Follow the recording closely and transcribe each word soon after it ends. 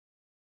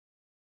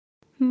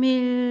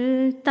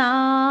मिलता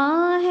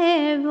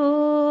है वो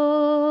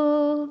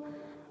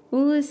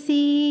उसी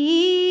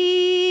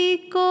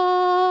को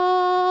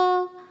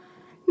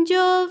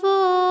जो वो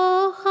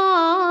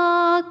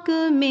खाक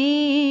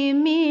में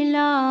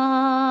मिला।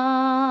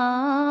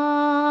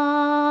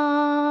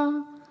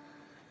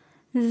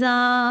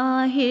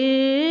 ज़ाहिर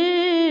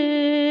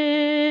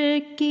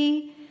की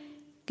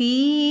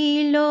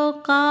कीलो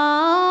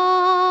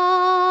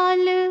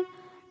काल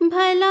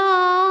भला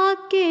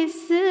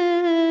किस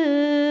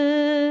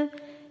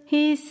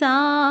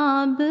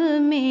हिसाब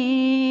में।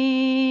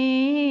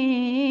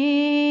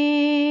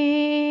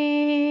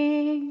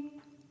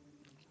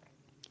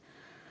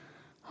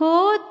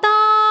 होता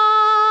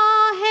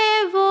है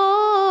वो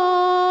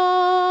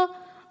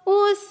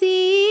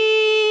उसी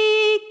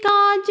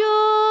का जो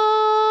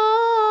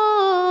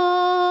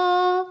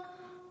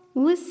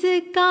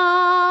उसका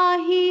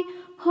ही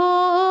हो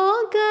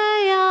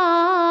गया।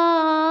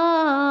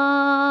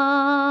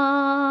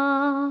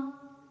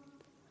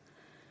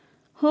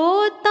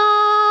 होता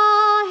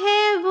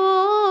है वो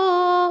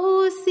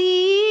उसी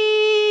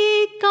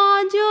का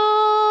जो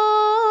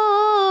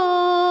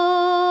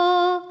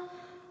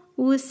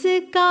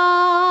उसका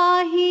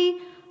ही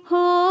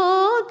हो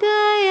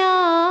गया।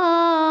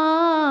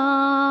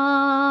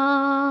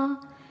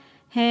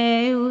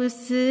 है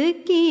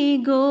उसकी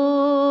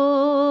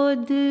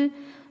गोद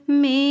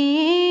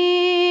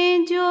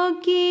में जो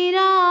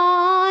गिरा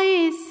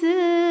इस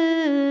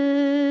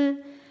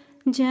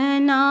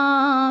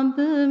जनाब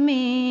में।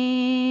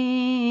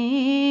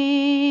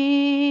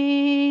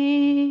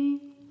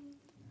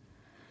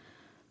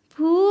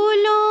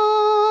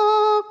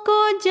 फूलों को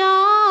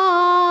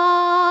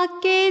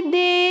जाके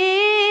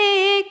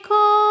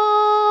देखो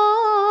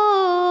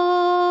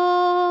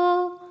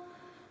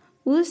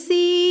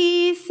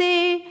उसी से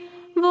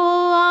वो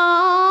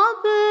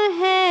आब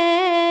है।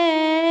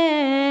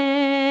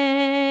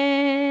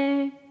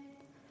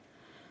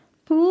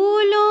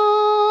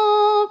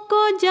 फूलों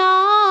को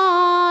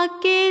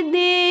जाके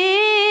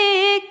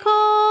देखो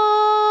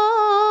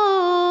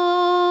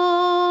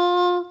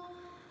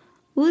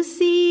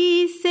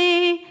उसी से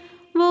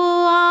वो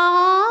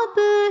आब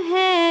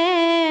है।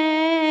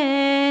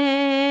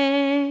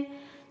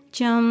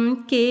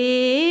 चमके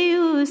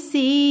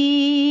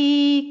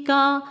उसी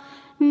का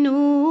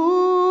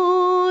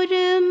नूर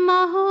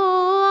महो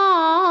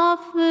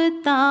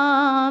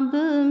आफ़ताब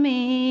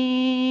में।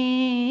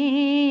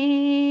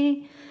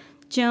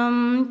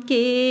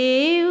 चमके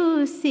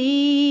उसी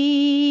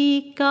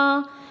का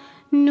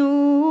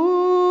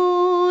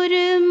नूर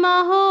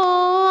महो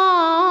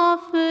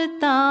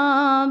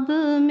आफ़ताब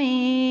में।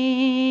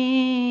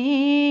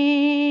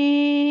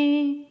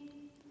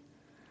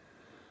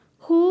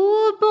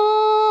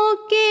 खूबों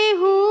के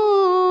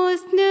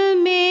हुस्न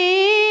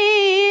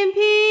में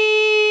भी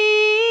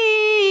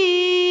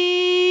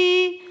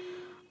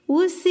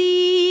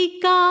उसी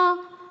का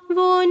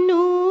वो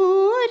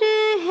नूर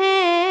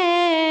है।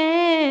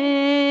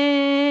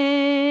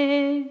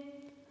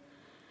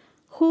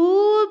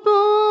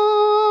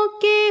 खूबों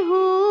के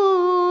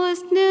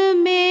हुस्न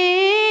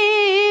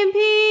में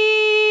भी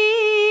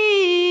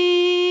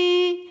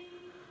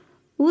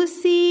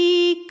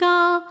उसी का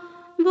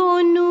वो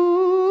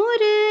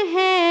नूर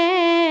है।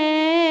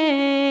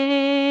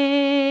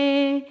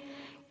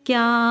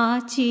 क्या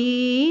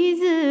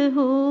चीज़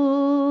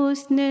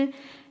हुस्न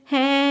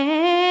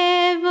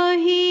है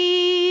वही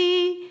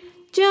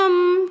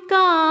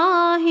चमका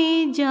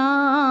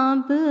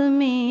हिजाब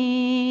में।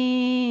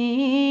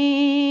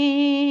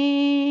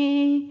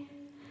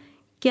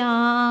 क्या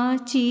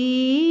चीज़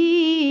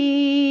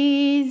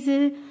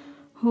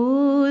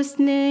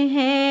हुस्न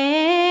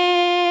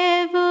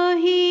है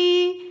वही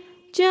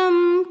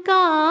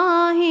चमका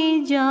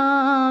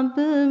हिजाब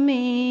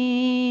में।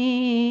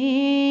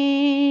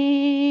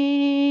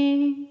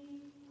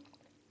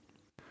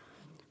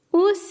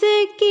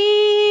 उसकी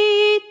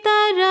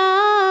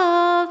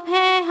तरफ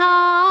है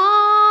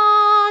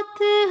हाथ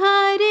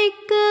हर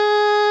एक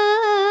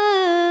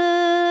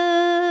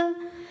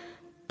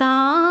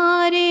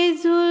तारे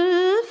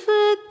जुल्फ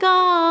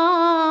का।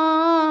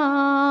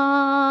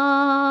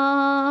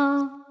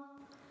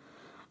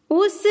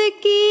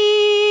 उसकी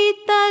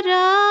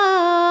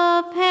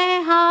तरफ है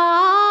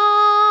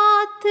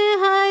हाथ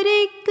हर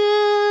एक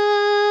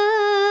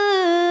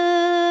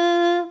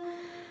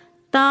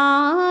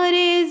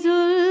तारे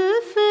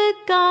जुल्फ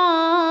का।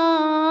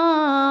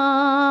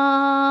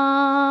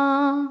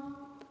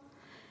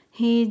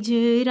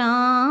 हिजरां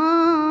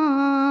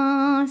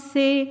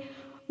से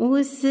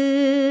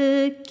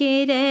उसके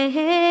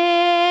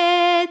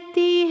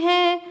रहती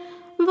है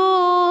वो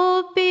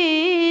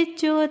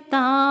पेचो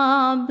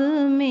ताब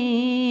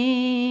में।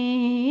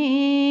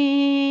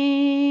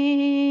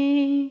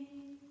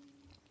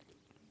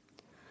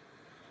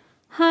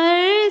 हर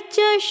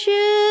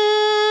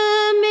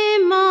चश्मे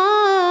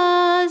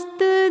मस्त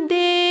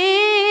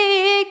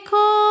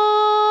देखो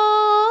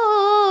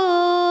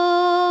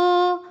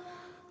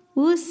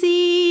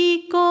उसी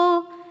को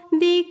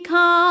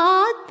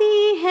दिखाती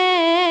है।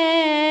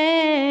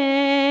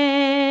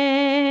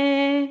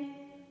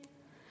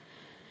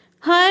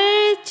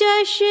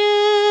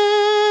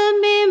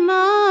 चश्मे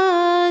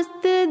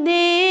मस्त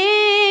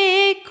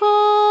देखो,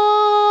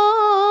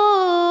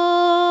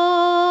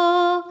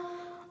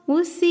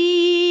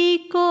 उसी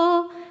को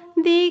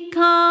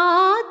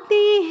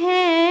दिखाती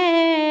है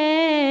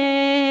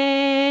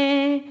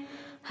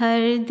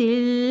हर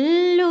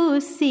दिल,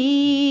 उसी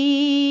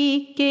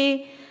के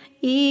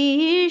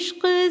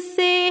इश्क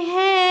से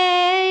है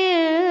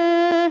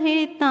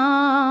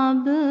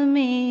हिताब में।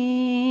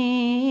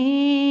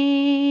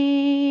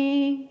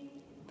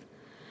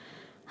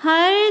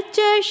 हर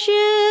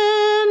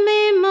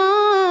चश्मे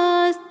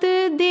मस्त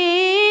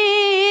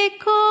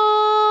देखो,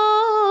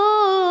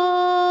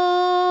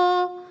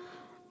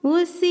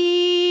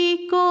 उसी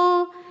को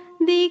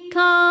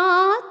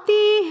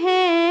दिखाती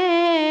है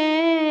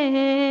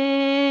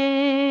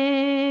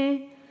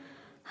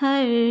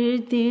हर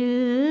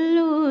दिल,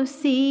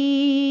 उसी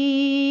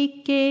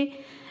के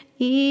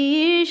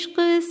इश्क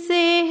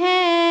से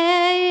है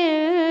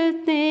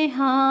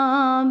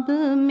इत्तेहाब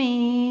में।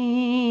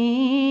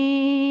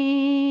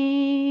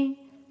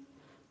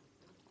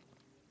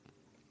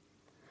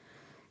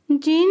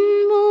 जिन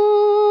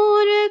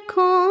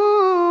मूर्खों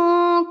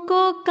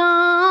को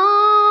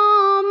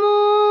कामों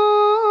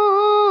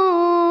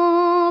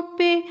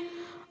पे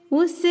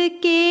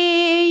उसके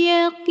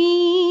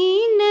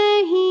यकीन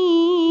नहीं,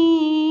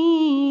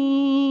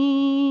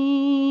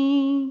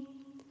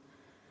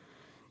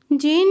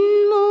 जिन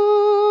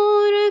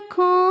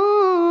मूर्खों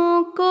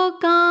को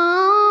कामों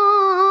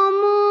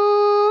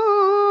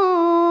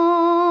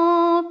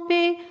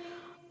पे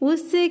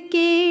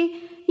उसके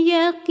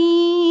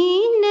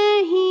यकीन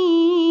नहीं,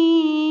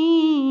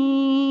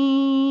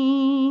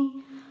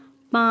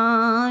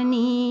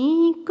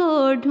 पानी को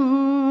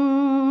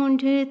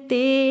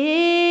ढूंढते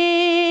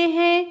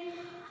हैं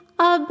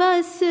अब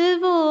बस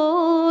वो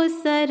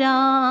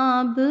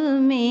शराब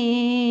में।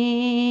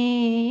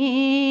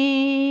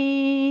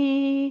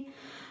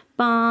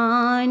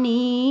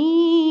 पानी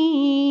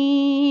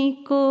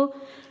को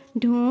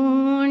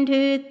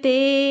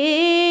ढूंढते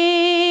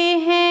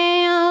हैं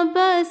अब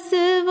बस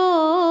वो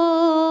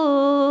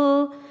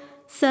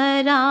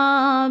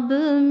शराब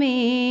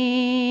में।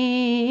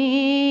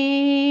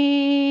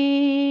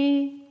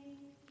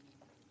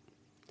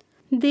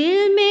 दिल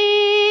में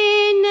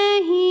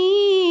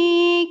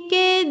नहीं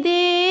के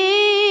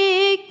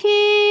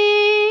देखे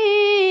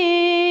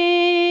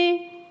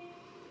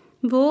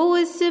वो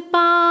उस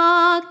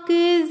पाक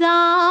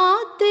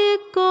ज़ात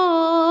को,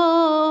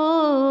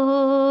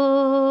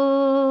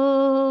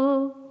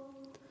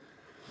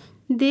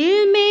 दिल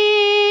में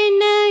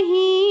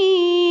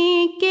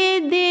नहीं के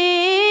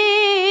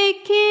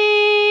देखे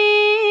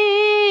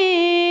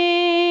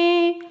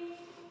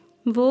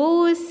वो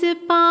उस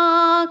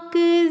पाक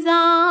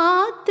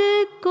ज़ात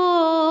को,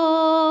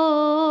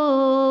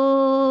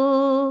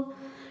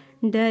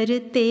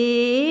 डरते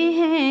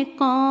हैं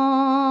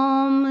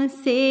कौम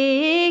से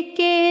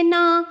के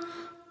ना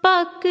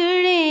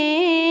पकड़े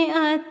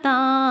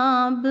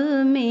अताब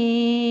में।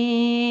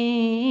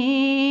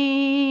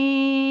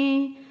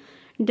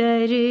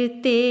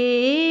 डरते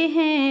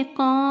हैं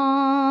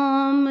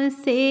कौम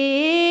से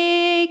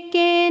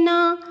के ना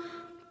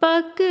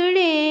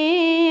पकड़े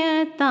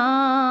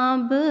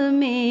अताब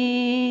में।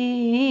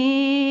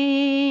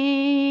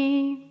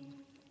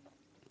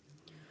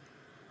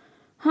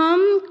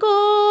 हमको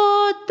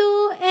तू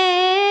ए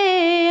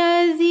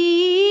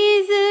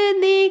अजीज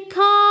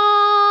दिखा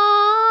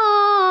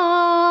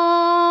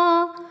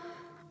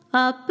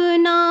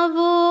अपना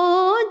वो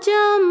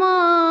जमाल,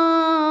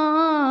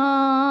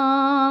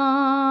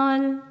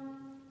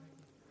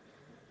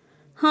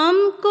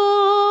 हमको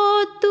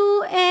तू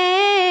ए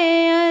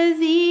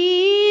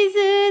अजीज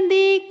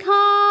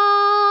दिखा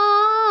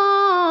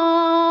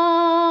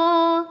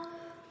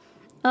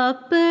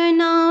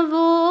अपना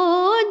वो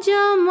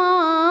जमाल।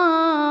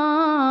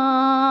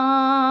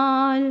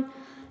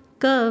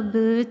 कब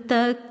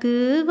तक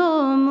वो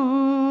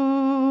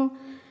मुँह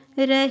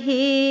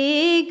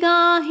रहेगा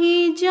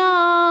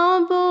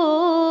हिजाबो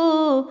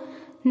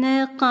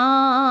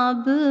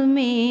नक़ाब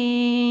में।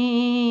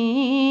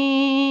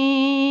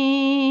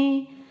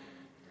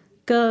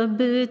 कब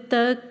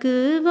तक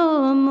वो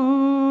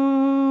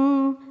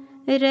मुँह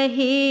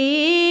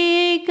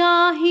रहेगा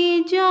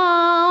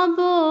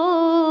हिजाबो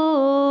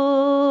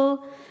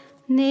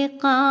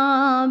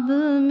निक़ाब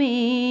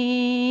में।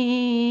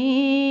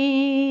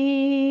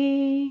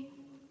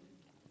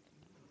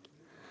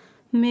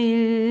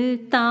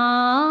 मिलता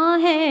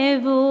है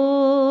वो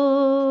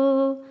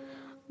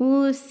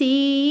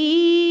उसी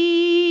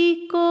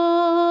को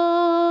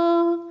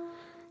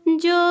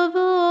जो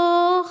वो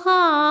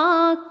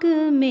खाक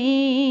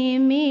में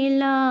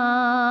मिला।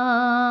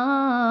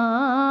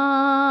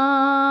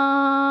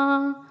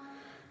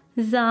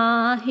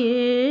 ज़ाहिर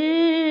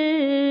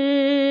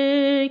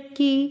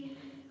की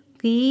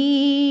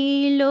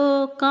कीलो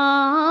का